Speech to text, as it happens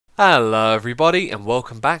Hello everybody and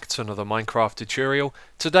welcome back to another Minecraft tutorial.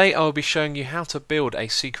 Today I will be showing you how to build a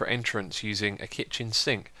secret entrance using a kitchen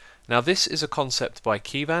sink. Now this is a concept by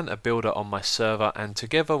Kevan, a builder on my server, and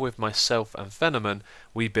together with myself and Fennoman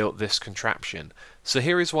we built this contraption. So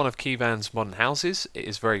here is one of Kevan's modern houses. It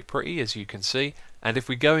is very pretty, as you can see, and if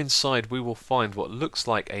we go inside we will find what looks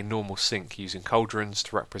like a normal sink using cauldrons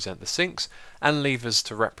to represent the sinks and levers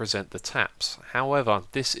to represent the taps. However,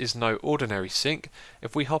 this is no ordinary sink.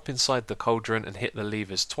 If we hop inside the cauldron and hit the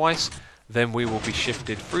levers twice, then we will be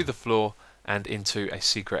shifted through the floor and into a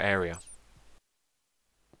secret area.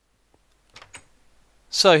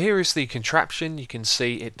 So here is the contraption. You can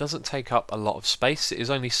see it doesn't take up a lot of space. It is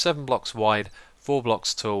only 7 blocks wide, 4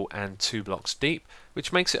 blocks tall and 2 blocks deep,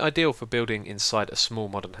 which makes it ideal for building inside a small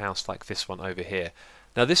modern house like this one over here.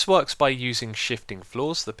 Now this works by using shifting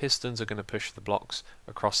floors. The pistons are going to push the blocks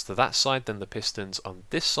across to that side, then the pistons on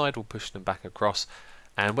this side will push them back across,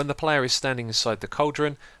 and when the player is standing inside the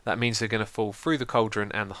cauldron, that means they're going to fall through the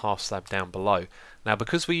cauldron and the half slab down below. Now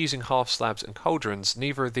because we're using half slabs and cauldrons,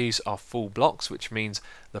 neither of these are full blocks, which means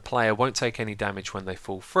the player won't take any damage when they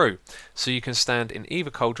fall through. So you can stand in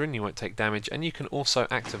either cauldron, you won't take damage, and you can also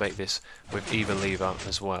activate this with either lever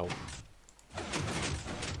as well.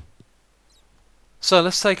 So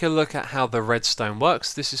let's take a look at how the redstone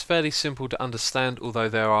works. This is fairly simple to understand, although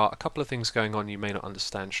there are a couple of things going on you may not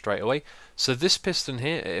understand straight away. So this piston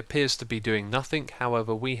here, it appears to be doing nothing.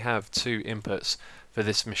 However, we have 2 inputs for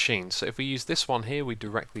this machine. So if we use this one here, we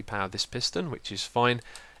directly power this piston, which is fine.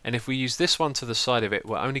 And if we use this one to the side of it,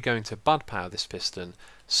 we're only going to bud power this piston.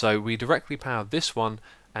 So we directly power this one,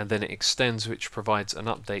 and then it extends, which provides an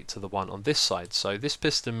update to the one on this side. So this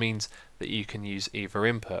piston means that you can use either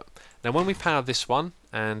input. Now when we power this one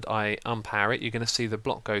and I unpower it, you're going to see the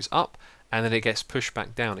block goes up and then it gets pushed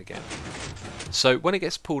back down again. So when it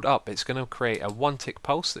gets pulled up, it's going to create a 1-tick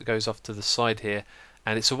pulse that goes off to the side here,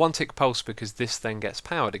 and it's a 1-tick pulse because this then gets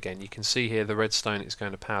powered again. You can see here the redstone is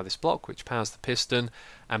going to power this block, which powers the piston,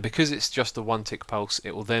 and because it's just a 1-tick pulse,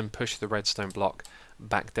 it will then push the redstone block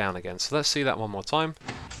back down again. So let's see that one more time.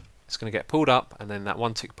 It's going to get pulled up, and then that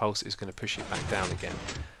 1-tick pulse is going to push it back down again.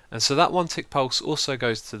 And so that 1-tick pulse also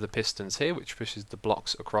goes to the pistons here, which pushes the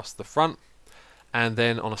blocks across the front, and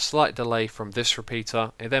then on a slight delay from this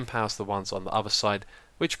repeater, it then powers the ones on the other side,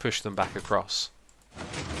 which push them back across.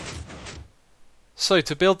 So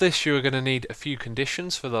to build this, you are going to need a few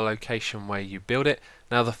conditions for the location where you build it.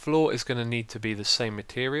 Now the floor is going to need to be the same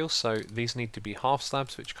material, so these need to be half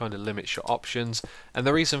slabs, which kind of limits your options. And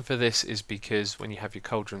the reason for this is because when you have your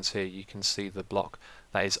cauldrons here, you can see the block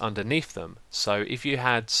that is underneath them. So if you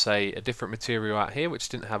had, say, a different material out here which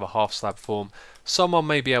didn't have a half slab form, someone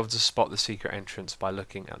may be able to spot the secret entrance by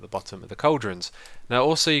looking at the bottom of the cauldrons. Now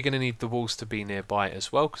also you're going to need the walls to be nearby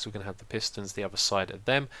as well, because we're going to have the pistons the other side of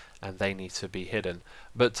them and they need to be hidden.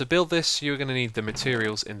 But to build this, you're going to need the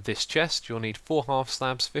materials in this chest. You'll need 4 half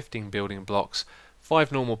slabs, 15 building blocks,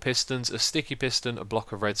 5 normal pistons, a sticky piston, a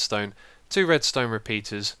block of redstone, 2 redstone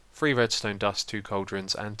repeaters, 3 redstone dust, 2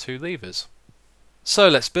 cauldrons and 2 levers. So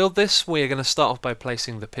let's build this. We are going to start off by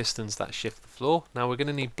placing the pistons that shift the floor. Now we're going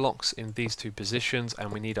to need blocks in these 2 positions,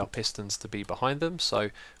 and we need our pistons to be behind them.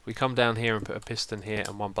 So we come down here and put a piston here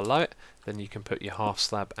and one below it, then you can put your half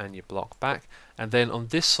slab and your block back, and then on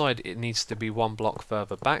this side it needs to be 1 block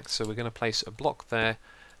further back, so we're going to place a block there,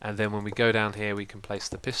 and then when we go down here we can place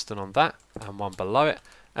the piston on that and one below it,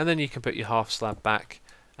 and then you can put your half slab back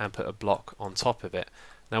and put a block on top of it.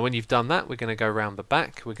 Now when you've done that, we're going to go around the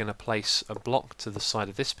back. We're going to place a block to the side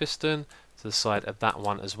of this piston, to the side of that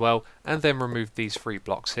one as well, and then remove these 3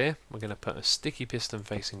 blocks here. We're going to put a sticky piston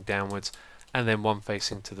facing downwards and then one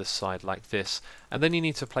facing to the side like this. And then you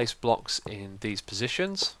need to place blocks in these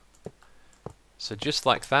positions. So just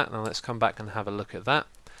like that. Now let's come back and have a look at that.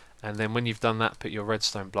 And then when you've done that, put your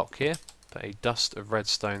redstone block here, put a dust of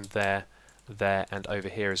redstone there, there and over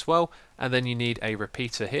here as well. And then you need a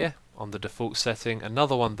repeater here on the default setting,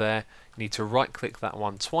 another one there. You need to right click that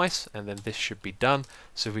one twice and then this should be done.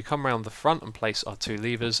 So if we come around the front and place our 2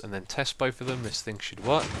 levers and then test both of them, this thing should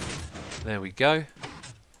work. There we go.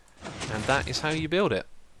 And that is how you build it.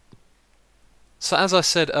 So as I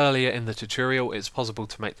said earlier in the tutorial, it's possible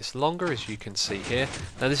to make this longer, as you can see here.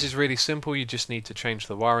 Now this is really simple. You just need to change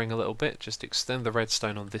the wiring a little bit. Just extend the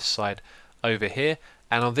redstone on this side over here,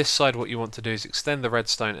 and on this side what you want to do is extend the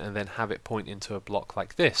redstone and then have it point into a block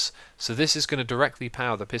like this. So this is going to directly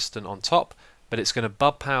power the piston on top, but it's going to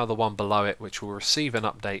bud power the one below it, which will receive an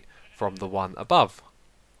update from the one above.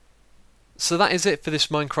 So that is it for this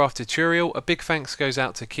Minecraft tutorial. A big thanks goes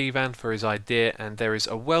out to Kevan for his idea, and there is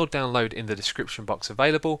a world download in the description box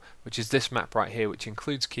available, which is this map right here, which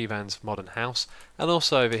includes Kevan's modern house, and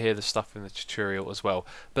also over here the stuff in the tutorial as well.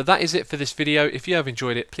 But that is it for this video. If you have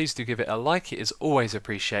enjoyed it, please do give it a like, it is always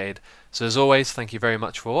appreciated. So as always, thank you very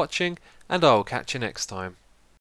much for watching, and I will catch you next time.